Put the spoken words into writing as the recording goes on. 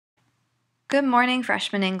Good morning,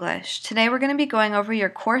 Freshman English. Today we're going to be going over your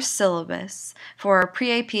course syllabus for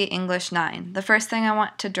Pre-AP English 9. The first thing I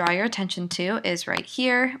want to draw your attention to is right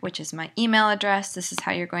here, which is my email address. This is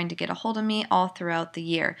how you're going to get a hold of me all throughout the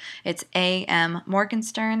year. It's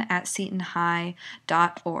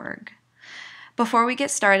ammorgenstern@setonhigh.org. Before we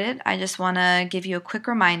get started, I just want to give you a quick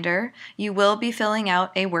reminder. You will be filling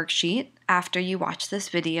out a worksheet after you watch this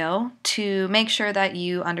video to make sure that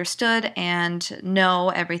you understood and know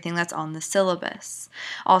everything that's on the syllabus.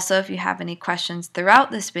 Also, if you have any questions throughout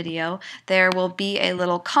this video, there will be a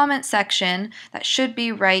little comment section that should be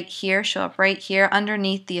right here, show up right here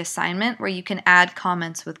underneath the assignment where you can add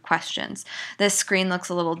comments with questions. This screen looks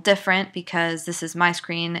a little different because this is my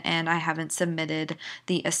screen and I haven't submitted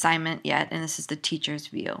the assignment yet, and this is the teacher's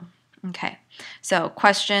view. Okay, so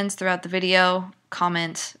questions throughout the video,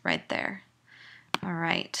 comment right there. All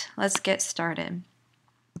right, let's get started.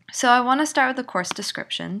 So I want to start with the course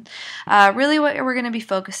description. Really what we're going to be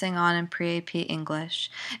focusing on in Pre-AP English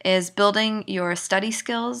is building your study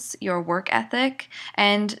skills, your work ethic,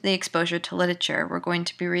 and the exposure to literature. We're going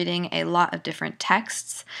to be reading a lot of different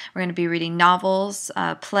texts. We're going to be reading novels,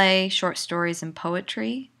 play, short stories, and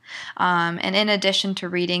poetry. And in addition to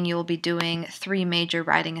reading, you'll be doing 3 major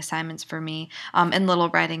writing assignments for me and little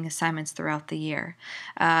writing assignments throughout the year.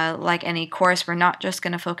 Like any course, we're not just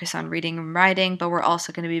going to focus on reading and writing, but we're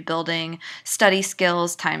also going to be building study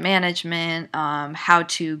skills, time management, how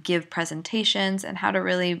to give presentations, and how to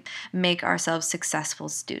really make ourselves successful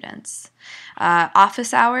students.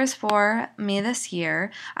 Office hours for me this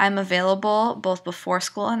year, I'm available both before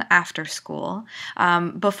school and after school.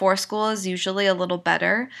 Before school is usually a little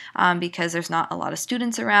better because there's not a lot of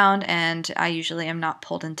students around, and I usually am not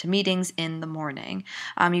pulled into meetings in the morning.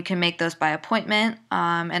 You can make those by appointment,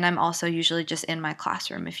 and I'm also usually just in my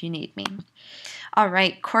classroom if you need me. All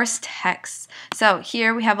right, course texts. So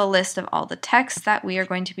here we have a list of all the texts that we are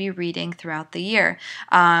going to be reading throughout the year.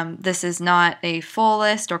 This is not a full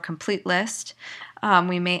list or complete list.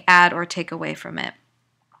 We may add or take away from it.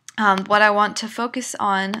 What I want to focus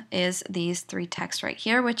on is these 3 texts right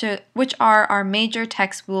here, which are our major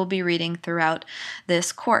texts we'll be reading throughout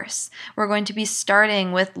this course. We're going to be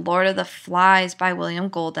starting with Lord of the Flies by William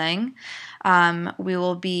Golding. We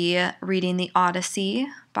will be reading the Odyssey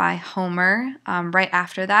by Homer right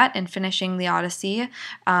after that and finishing the Odyssey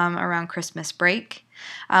around Christmas break.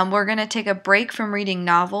 We're going to take a break from reading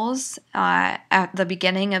novels at the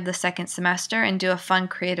beginning of the second semester and do a fun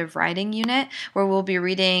creative writing unit where we'll be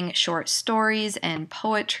reading short stories and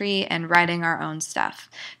poetry and writing our own stuff.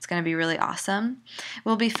 It's going to be really awesome.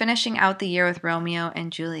 We'll be finishing out the year with Romeo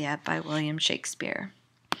and Juliet by William Shakespeare.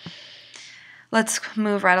 Let's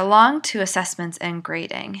move right along to assessments and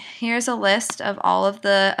grading. Here's a list of all of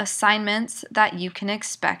the assignments that you can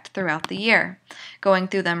expect throughout the year. Going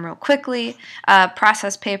through them real quickly,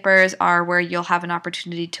 process papers are where you'll have an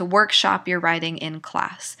opportunity to workshop your writing in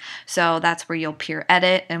class. So that's where you'll peer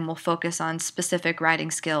edit and we'll focus on specific writing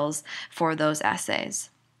skills for those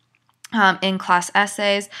essays. In-class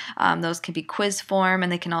essays, those can be quiz form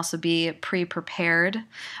and they can also be pre-prepared,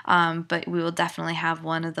 but we will definitely have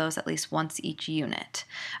one of those at least once each unit.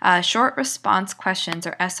 Short response questions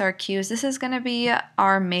or SRQs, this is going to be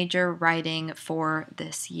our major writing for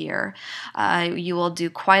this year. You will do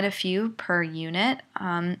quite a few per unit,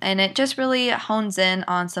 and it just really hones in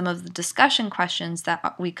on some of the discussion questions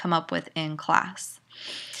that we come up with in class.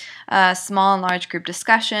 Small and large group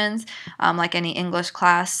discussions, like any English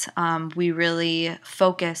class, we really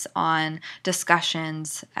focus on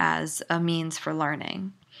discussions as a means for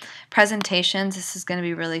learning. Presentations, this is going to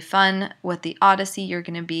be really fun. With the Odyssey, you're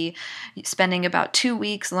going to be spending about 2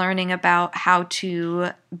 weeks learning about how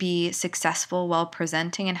to be successful while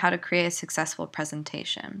presenting and how to create a successful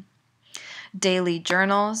presentation. Daily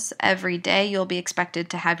journals. Every day you'll be expected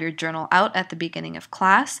to have your journal out at the beginning of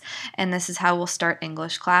class, and this is how we'll start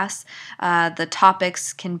English class. The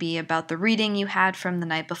topics can be about the reading you had from the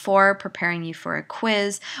night before, preparing you for a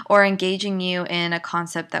quiz, or engaging you in a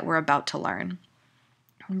concept that we're about to learn.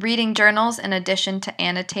 Reading journals, in addition to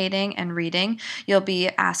annotating and reading, you'll be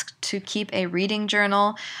asked to keep a reading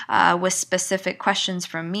journal with specific questions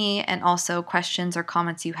from me and also questions or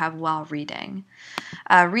comments you have while reading.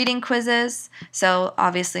 Reading quizzes, so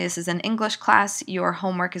obviously this is an English class, your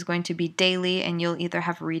homework is going to be daily and you'll either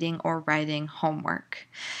have reading or writing homework.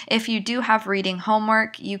 If you do have reading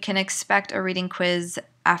homework, you can expect a reading quiz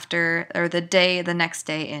after or the next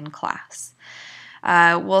day in class.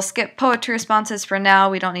 We'll skip poetry responses for now.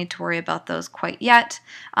 We don't need to worry about those quite yet.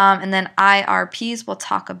 And then IRPs we'll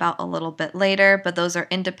talk about a little bit later, but those are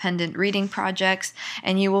independent reading projects,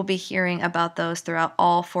 and you will be hearing about those throughout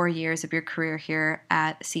all 4 years of your career here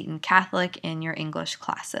at Seton Catholic in your English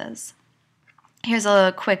classes. Here's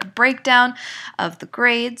a quick breakdown of the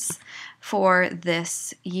grades for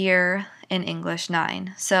this year in English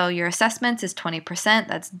 9. So your assessments is 20%.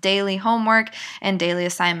 That's daily homework and daily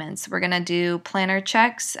assignments. We're going to do planner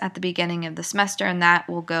checks at the beginning of the semester, and that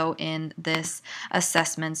will go in this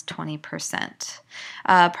assessments 20%.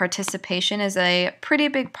 Participation is a pretty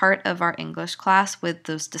big part of our English class with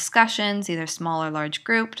those discussions, either small or large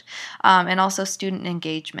grouped, and also student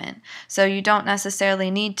engagement. So you don't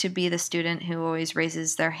necessarily need to be the student who always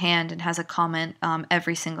raises their hand and has a comment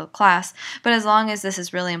every single class, but as long as this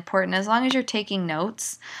is really important, as long as you're taking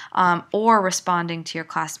notes or responding to your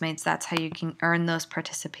classmates, that's how you can earn those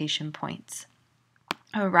participation points.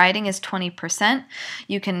 Writing is 20%.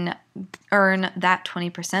 You can earn that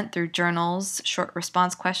 20% through journals, short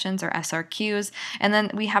response questions, or SRQs. And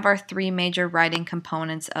then we have our 3 major writing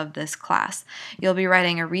components of this class. You'll be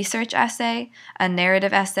writing a research essay, a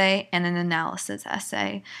narrative essay, and an analysis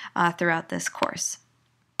essay throughout this course.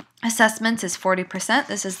 Assessments is 40%.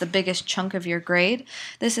 This is the biggest chunk of your grade.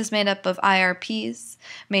 This is made up of IRPs,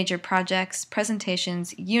 major projects,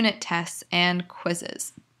 presentations, unit tests, and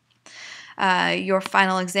quizzes. Your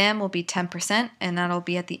final exam will be 10%, and that'll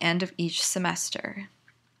be at the end of each semester.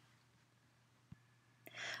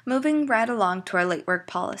 Moving right along to our late work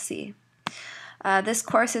policy. This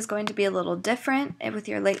course is going to be a little different with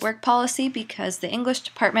your late work policy because the English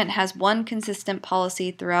department has one consistent policy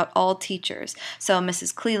throughout all teachers. So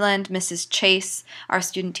Mrs. Cleland, Mrs. Chase, our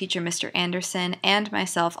student teacher Mr. Anderson, and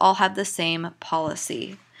myself all have the same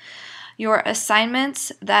policy. Your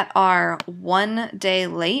assignments that are 1 day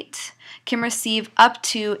late can receive up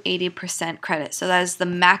to 80% credit. So that is the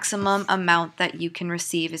maximum amount that you can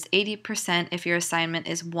receive is 80% if your assignment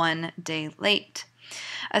is 1 day late.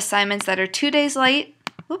 Assignments that are 2 days late,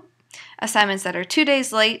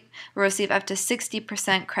 will receive up to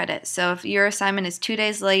 60% credit. So if your assignment is 2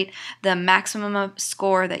 days late, the maximum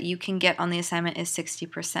score that you can get on the assignment is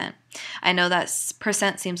 60%. I know that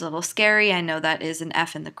percent seems a little scary. I know that is an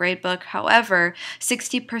F in the gradebook. However,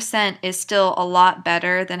 60% is still a lot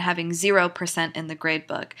better than having 0% in the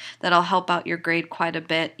gradebook. That'll help out your grade quite a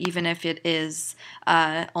bit, even if it is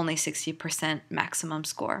only 60% maximum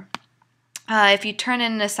score. If you turn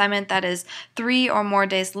in an assignment that is 3 or more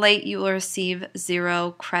days late, you will receive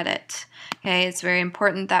 0 credit. Okay, it's very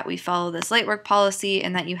important that we follow this late work policy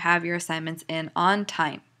and that you have your assignments in on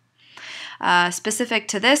time. Specific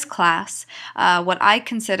to this class, what I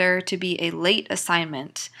consider to be a late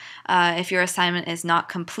assignment, if your assignment is not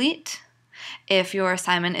complete, if your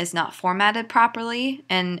assignment is not formatted properly,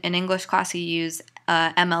 and in English class you use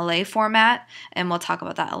MLA format, and we'll talk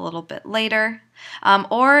about that a little bit later.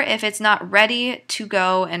 Or if it's not ready to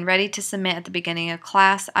go and ready to submit at the beginning of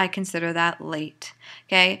class, I consider that late.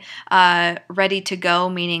 Okay, ready to go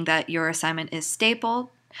meaning that your assignment is stapled,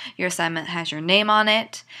 your assignment has your name on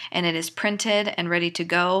it, and it is printed and ready to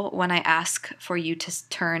go when I ask for you to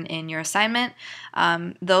turn in your assignment.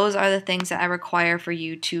 Those are the things that I require for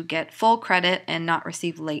you to get full credit and not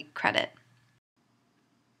receive late credit.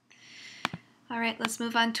 All right, let's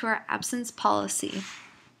move on to our absence policy.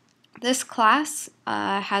 This class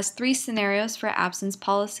has 3 scenarios for absence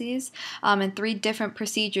policies and 3 different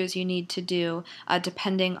procedures you need to do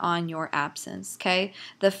depending on your absence. Okay,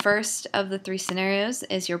 the first of the 3 scenarios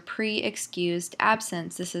is your pre-excused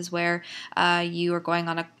absence. This is where you are going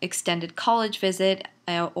on an extended college visit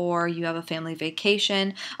or you have a family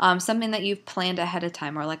vacation, something that you've planned ahead of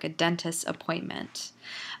time, or like a dentist appointment.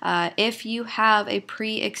 If you have a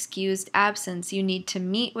pre-excused absence, you need to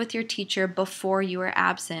meet with your teacher before you are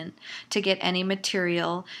absent to get any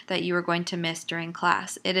material that you are going to miss during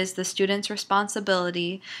class. It is the student's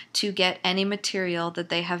responsibility to get any material that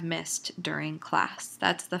they have missed during class.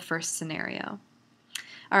 That's the first scenario.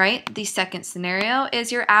 All right, the second scenario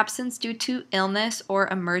is your absence due to illness or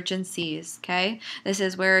emergencies, okay? This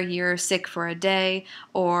is where you're sick for a day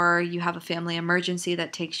or you have a family emergency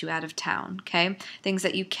that takes you out of town, okay? Things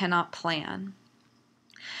that you cannot plan.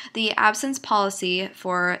 The absence policy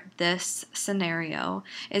for this scenario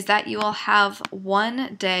is that you will have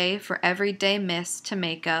 1 day for every day missed to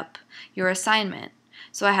make up your assignment.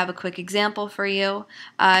 So I have a quick example for you.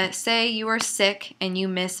 Say you are sick and you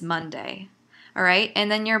miss Monday. All right, and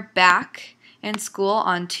then you're back in school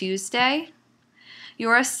on Tuesday.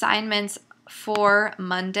 Your assignments for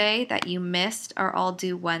Monday that you missed are all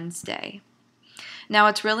due Wednesday. Now,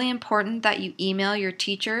 it's really important that you email your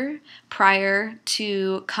teacher prior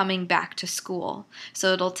to coming back to school.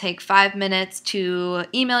 So it'll take 5 minutes to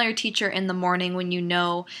email your teacher in the morning when you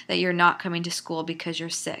know that you're not coming to school because you're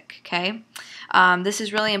sick, okay? This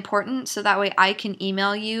is really important so that way I can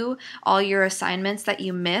email you all your assignments that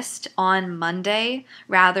you missed on Monday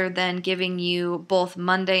rather than giving you both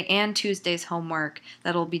Monday and Tuesday's homework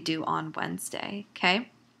that'll be due on Wednesday, okay?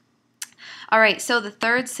 All right, so the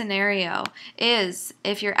third scenario is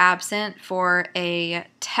if you're absent for a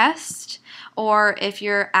test or if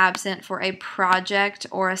you're absent for a project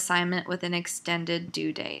or assignment with an extended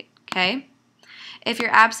due date, okay? If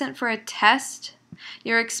you're absent for a test,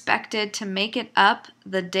 you're expected to make it up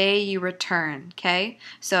the day you return, okay?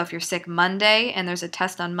 So if you're sick Monday and there's a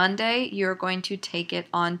test on Monday, you're going to take it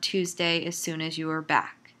on Tuesday as soon as you are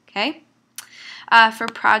back, okay? For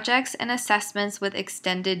projects and assessments with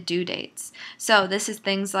extended due dates. So this is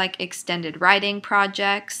things like extended writing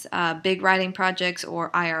projects, big writing projects, or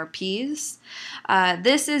IRPs.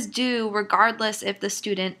 This is due regardless if the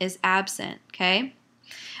student is absent, okay?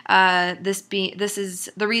 This is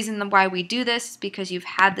the reason why we do this is because you've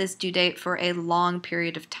had this due date for a long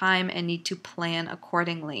period of time and need to plan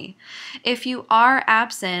accordingly. If you are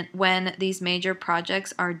absent when these major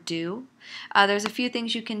projects are due, there's a few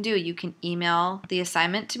things you can do. You can email the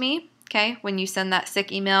assignment to me. Okay, when you send that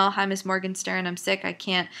sick email, hi, Ms. Morgenstern, I'm sick, I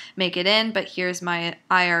can't make it in, but here's my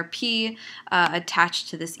IRP attached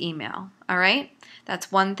to this email. All right,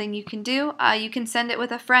 that's one thing you can do. You can send it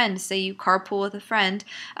with a friend. Say you carpool with a friend,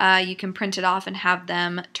 you can print it off and have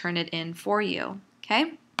them turn it in for you.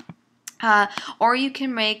 Okay. Or you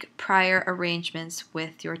can make prior arrangements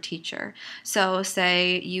with your teacher. So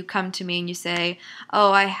say you come to me and you say,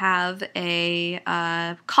 oh, I have a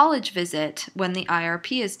college visit when the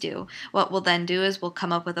IRP is due. What we'll then do is we'll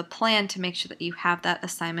come up with a plan to make sure that you have that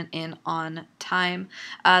assignment in on time.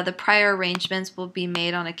 The prior arrangements will be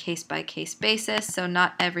made on a case-by-case basis, so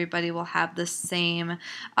not everybody will have the same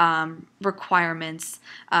requirements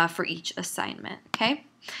for each assignment, okay?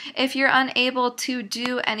 If you're unable to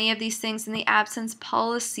do any of these things in the absence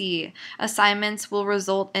policy, assignments will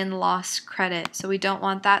result in lost credit. So we don't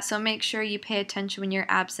want that. So make sure you pay attention when you're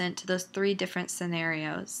absent to those 3 different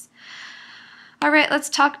scenarios. All right, let's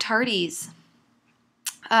talk tardies.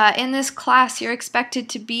 In this class, you're expected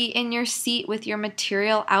to be in your seat with your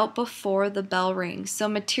material out before the bell rings. So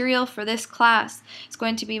material for this class is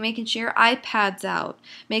going to be making sure your iPad's out,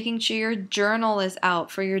 making sure your journal is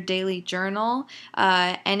out for your daily journal,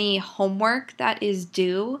 any homework that is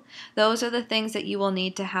due. Those are the things that you will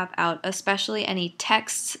need to have out, especially any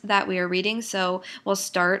texts that we are reading. So we'll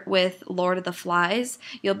start with Lord of the Flies.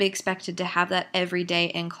 You'll be expected to have that every day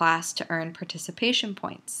in class to earn participation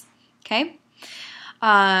points. Okay?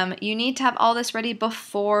 You need to have all this ready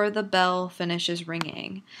before the bell finishes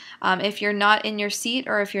ringing. If you're not in your seat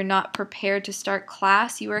or if you're not prepared to start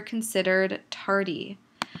class, you are considered tardy.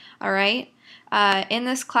 All right? In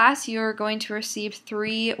this class, you're going to receive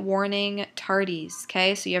 3 warning tardies.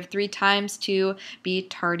 Okay? So you have 3 times to be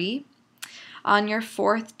tardy. On your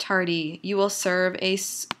 4th tardy, you will serve a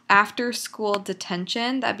after-school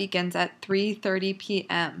detention that begins at 3:30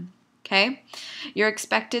 p.m. Okay? You're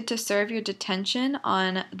expected to serve your detention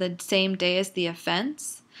on the same day as the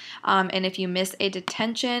offense. And if you miss a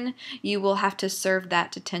detention, you will have to serve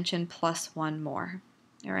that detention plus 1 more.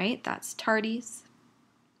 All right? That's tardies.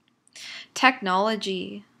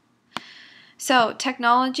 Technology. So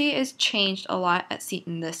technology has changed a lot at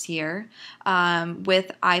Seton this year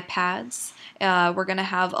with iPads. We're going to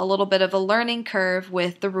have a little bit of a learning curve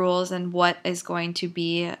with the rules and what is going to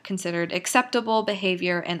be considered acceptable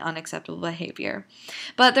behavior and unacceptable behavior.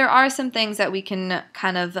 But there are some things that we can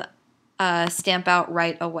kind of stamp out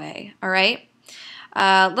right away, all right?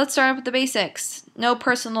 Let's start with the basics. No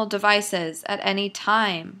personal devices at any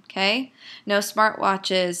time, okay? No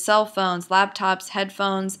smartwatches, cell phones, laptops,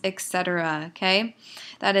 headphones, etc., okay?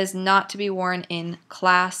 That is not to be worn in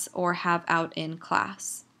class or have out in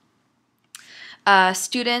class.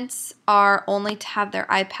 Students are only to have their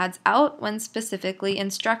iPads out when specifically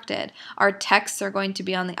instructed. Our texts are going to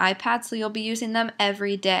be on the iPad, so you'll be using them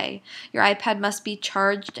every day. Your iPad must be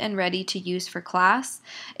charged and ready to use for class.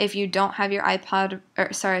 If you don't have your iPad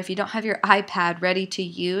ready to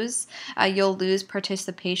use, you'll lose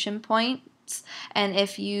participation points. And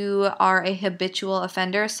if you are a habitual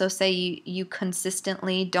offender, so say you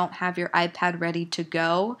consistently don't have your iPad ready to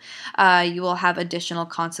go, you will have additional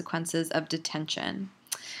consequences of detention.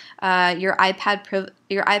 Your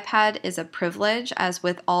iPad is a privilege, as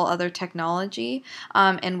with all other technology,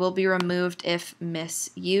 and will be removed if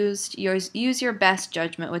misused. Use your best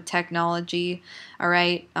judgment with technology. All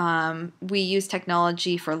right. We use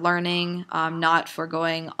technology for learning, not for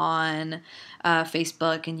going on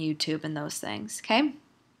Facebook and YouTube and those things. Okay.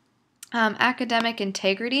 Academic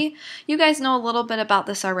integrity. You guys know a little bit about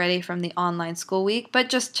this already from the online school week, but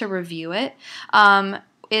just to review it, it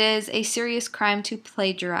is a serious crime to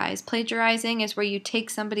plagiarize. Plagiarizing is where you take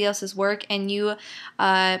somebody else's work and you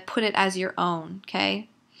put it as your own, okay?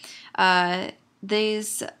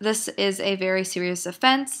 This is a very serious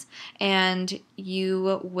offense, and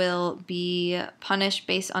you will be punished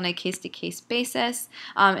based on a case-to-case basis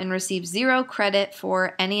and receive 0 credit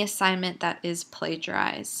for any assignment that is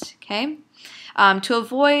plagiarized. Okay. To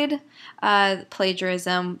avoid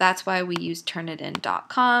plagiarism, that's why we use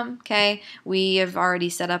turnitin.com. Okay. We have already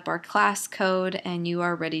set up our class code, and you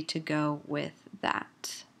are ready to go with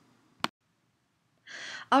that.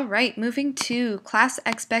 All right, moving to class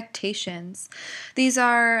expectations. These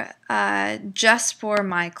are just for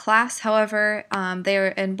my class. However,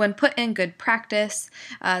 and when put in good practice,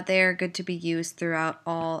 they are good to be used throughout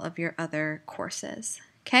all of your other courses.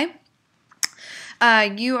 Okay?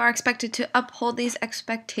 You are expected to uphold these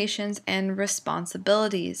expectations and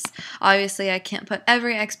responsibilities. Obviously, I can't put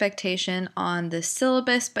every expectation on this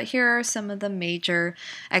syllabus, but here are some of the major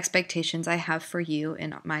expectations I have for you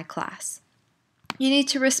in my class. You need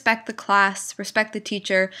to respect the class, respect the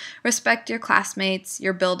teacher, respect your classmates,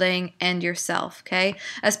 your building, and yourself, okay?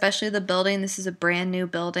 Especially the building. This is a brand new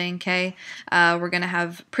building, okay? We're going to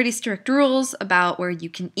have pretty strict rules about where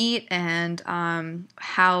you can eat and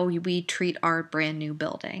how we treat our brand new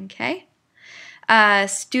building, okay?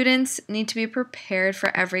 Students need to be prepared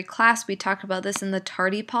for every class. We talked about this in the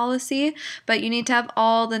tardy policy, but you need to have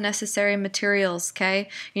all the necessary materials, okay?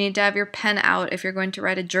 You need to have your pen out if you're going to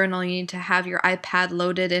write a journal. You need to have your iPad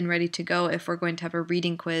loaded and ready to go if we're going to have a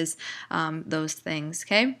reading quiz, those things,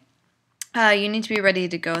 okay? You need to be ready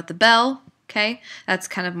to go at the bell. Okay, that's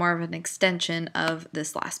kind of more of an extension of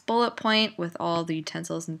this last bullet point with all the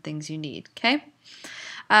utensils and things you need, okay?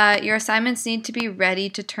 Your assignments need to be ready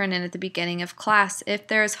to turn in at the beginning of class. If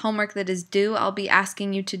there is homework that is due, I'll be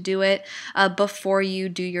asking you to do it before you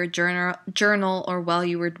do your journal or while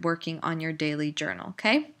you were working on your daily journal,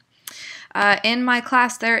 okay? In my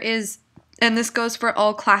class, there is, and this goes for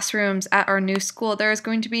all classrooms at our new school, there is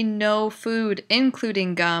going to be no food,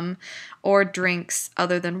 including gum or drinks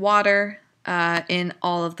other than water, in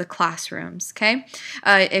all of the classrooms, okay?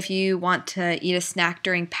 If you want to eat a snack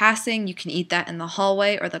during passing, you can eat that in the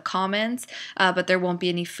hallway or the commons, but there won't be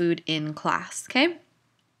any food in class, okay?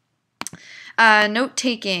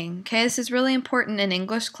 Note-taking, okay? This is really important in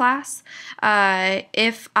English class.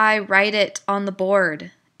 If I write it on the board,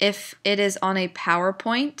 if it is on a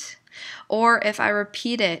PowerPoint, or if I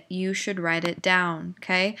repeat it, you should write it down,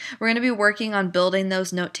 okay? We're going to be working on building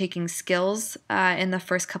those note-taking skills in the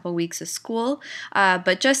first couple weeks of school,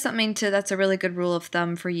 but just something that's a really good rule of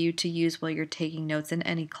thumb for you to use while you're taking notes in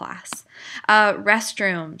any class.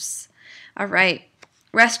 Restrooms. All right.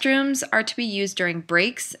 Restrooms are to be used during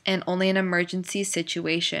breaks and only in emergency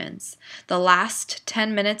situations. The last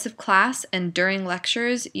 10 minutes of class and during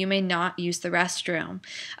lectures, you may not use the restroom.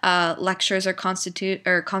 Lectures are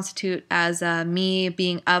constitute as me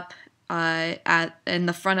being up in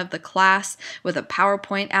the front of the class with a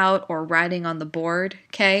PowerPoint out or writing on the board,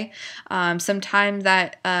 okay? Sometime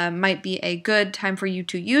that might be a good time for you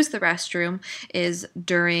to use the restroom is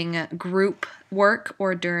during group work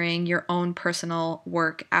or during your own personal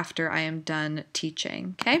work after I am done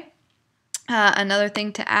teaching, okay? Another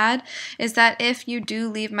thing to add is that if you do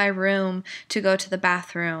leave my room to go to the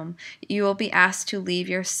bathroom, you will be asked to leave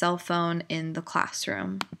your cell phone in the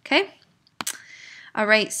classroom, okay? All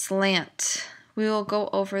right, slant. We will go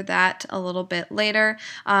over that a little bit later,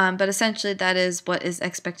 but essentially that is what is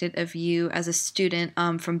expected of you as a student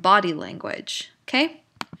from body language, okay?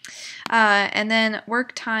 And then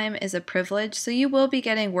work time is a privilege, so you will be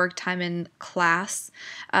getting work time in class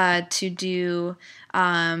to do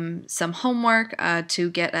some homework, to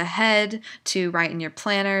get ahead, to write in your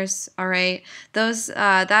planners, all right?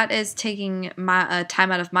 That is taking my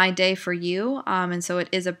time out of my day for you, and so it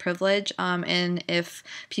is a privilege, and if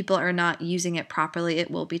people are not using it properly, it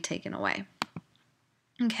will be taken away.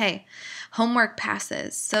 Okay, homework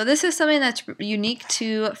passes. So this is something that's unique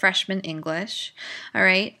to freshman English. All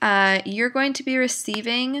right, you're going to be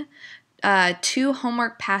receiving 2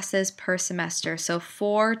 homework passes per semester, so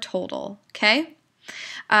 4 total, okay?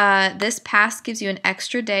 This pass gives you an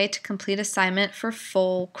extra day to complete assignment for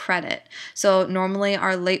full credit. So normally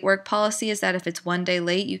our late work policy is that if it's 1 day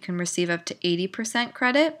late, you can receive up to 80%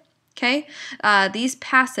 credit. Okay, these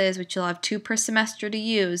passes, which you'll have 2 per semester to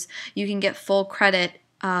use, you can get full credit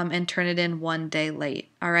and turn it in 1 day late.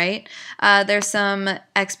 All right. There's some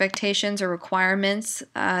expectations or requirements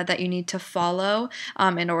that you need to follow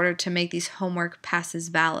in order to make these homework passes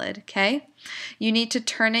valid. Okay. You need to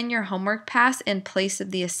turn in your homework pass in place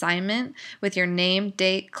of the assignment with your name,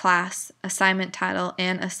 date, class, assignment title,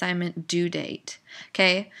 and assignment due date.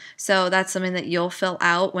 Okay, so that's something that you'll fill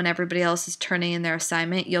out when everybody else is turning in their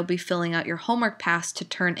assignment. You'll be filling out your homework pass to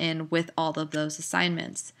turn in with all of those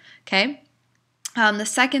assignments. Okay. The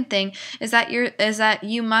second thing is that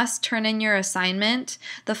you must turn in your assignment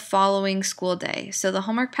the following school day. So the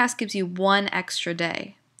homework pass gives you 1 extra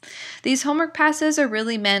day. These homework passes are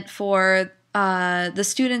really meant for the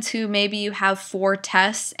students who maybe you have 4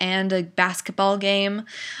 tests and a basketball game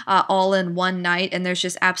all in one night, and there's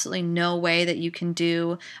just absolutely no way that you can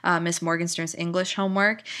do Miss Morgenstern's English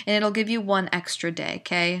homework, and it'll give you 1 extra day,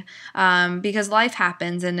 okay? Because life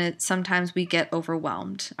happens, and sometimes we get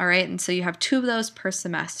overwhelmed, all right? And so you have 2 of those per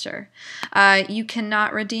semester. You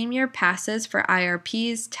cannot redeem your passes for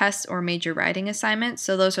IRPs, tests, or major writing assignments,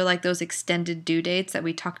 so those are like those extended due dates that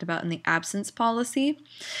we talked about in the absence policy.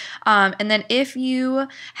 And then if you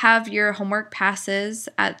have your homework passes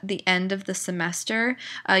at the end of the semester,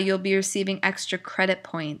 you'll be receiving extra credit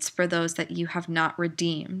points for those that you have not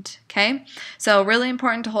redeemed, okay? So really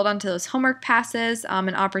important to hold on to those homework passes,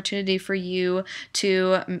 an opportunity for you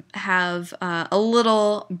to have a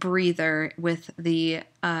little breather with the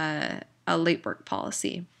late work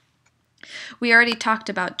policy. We already talked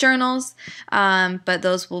about journals, but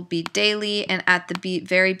those will be daily and at the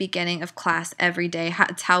very beginning of class every day.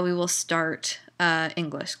 It's how we will start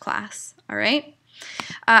English class, all right?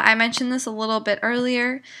 I mentioned this a little bit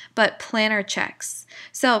earlier, but planner checks.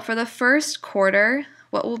 So for the first quarter,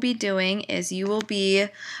 what we'll be doing is you will be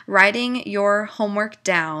writing your homework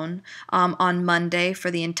down on Monday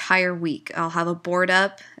for the entire week. I'll have a board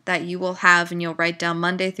up that you will have, and you'll write down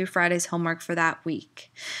Monday through Friday's homework for that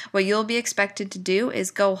week. What you'll be expected to do is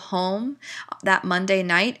go home that Monday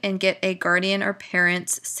night and get a guardian or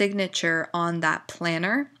parent's signature on that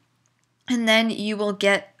planner. And then you will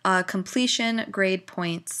get completion grade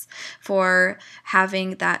points for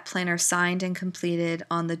having that planner signed and completed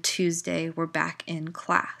on the Tuesday we're back in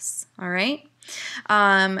class. All right?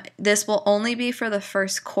 This will only be for the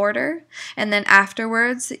first quarter, and then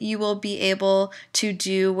afterwards you will be able to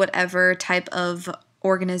do whatever type of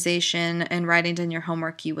organization and writing down your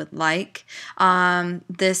homework you would like.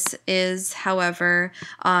 This is, however,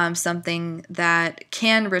 something that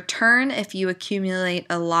can return if you accumulate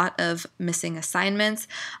a lot of missing assignments,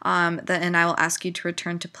 and I will ask you to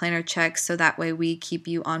return to planner checks so that way we keep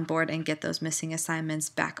you on board and get those missing assignments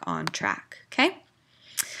back on track, okay?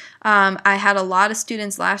 I had a lot of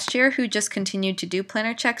students last year who just continued to do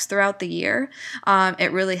planner checks throughout the year.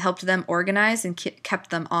 It really helped them organize and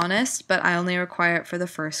kept them honest, but I only require it for the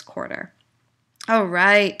first quarter. All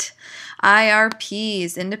right,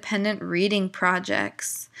 IRPs, independent reading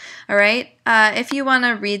projects. All right, if you want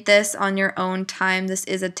to read this on your own time, this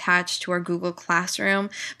is attached to our Google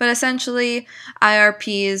Classroom, but essentially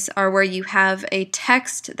IRPs are where you have a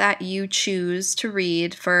text that you choose to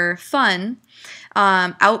read for fun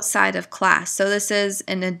outside of class. So this is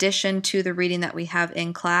in addition to the reading that we have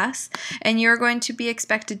in class, and you're going to be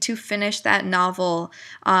expected to finish that novel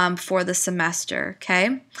for the semester,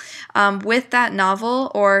 okay? With that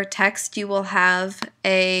novel or text, you will have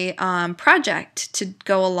a project to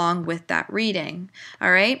go along with that reading,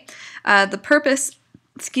 all right? The purpose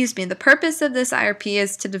of this IRP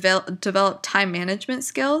is to develop time management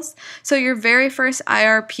skills. So your very first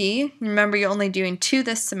IRP, remember you're only doing 2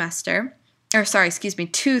 this semester,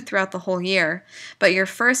 2 throughout the whole year. But your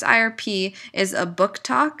first IRP is a book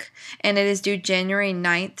talk, and it is due January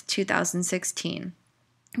 9th, 2016.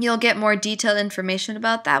 You'll get more detailed information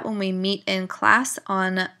about that when we meet in class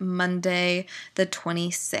on Monday, the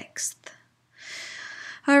 26th.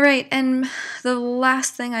 All right, and the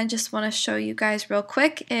last thing I just want to show you guys real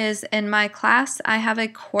quick is in my class, I have a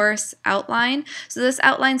course outline. So this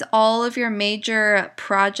outlines all of your major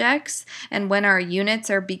projects and when our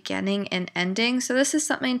units are beginning and ending. So this is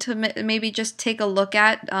something to maybe just take a look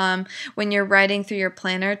at when you're writing through your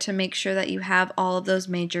planner to make sure that you have all of those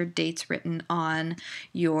major dates written on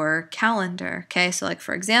your calendar. Okay, so like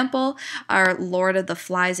for example, our Lord of the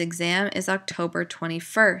Flies exam is October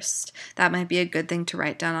 21st. That might be a good thing to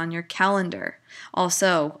write down on your calendar.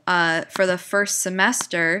 Also, for the first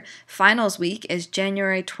semester, finals week is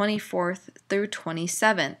January 24th through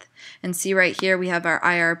 27th. And see right here, we have our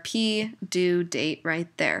IRP due date right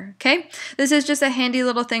there, okay? This is just a handy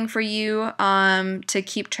little thing for you to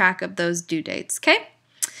keep track of those due dates, okay?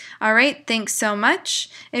 All right, thanks so much.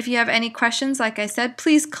 If you have any questions, like I said,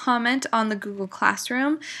 please comment on the Google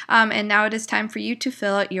Classroom. And now it is time for you to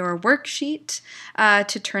fill out your worksheet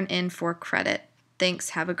to turn in for credit. Thanks.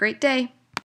 Have a great day.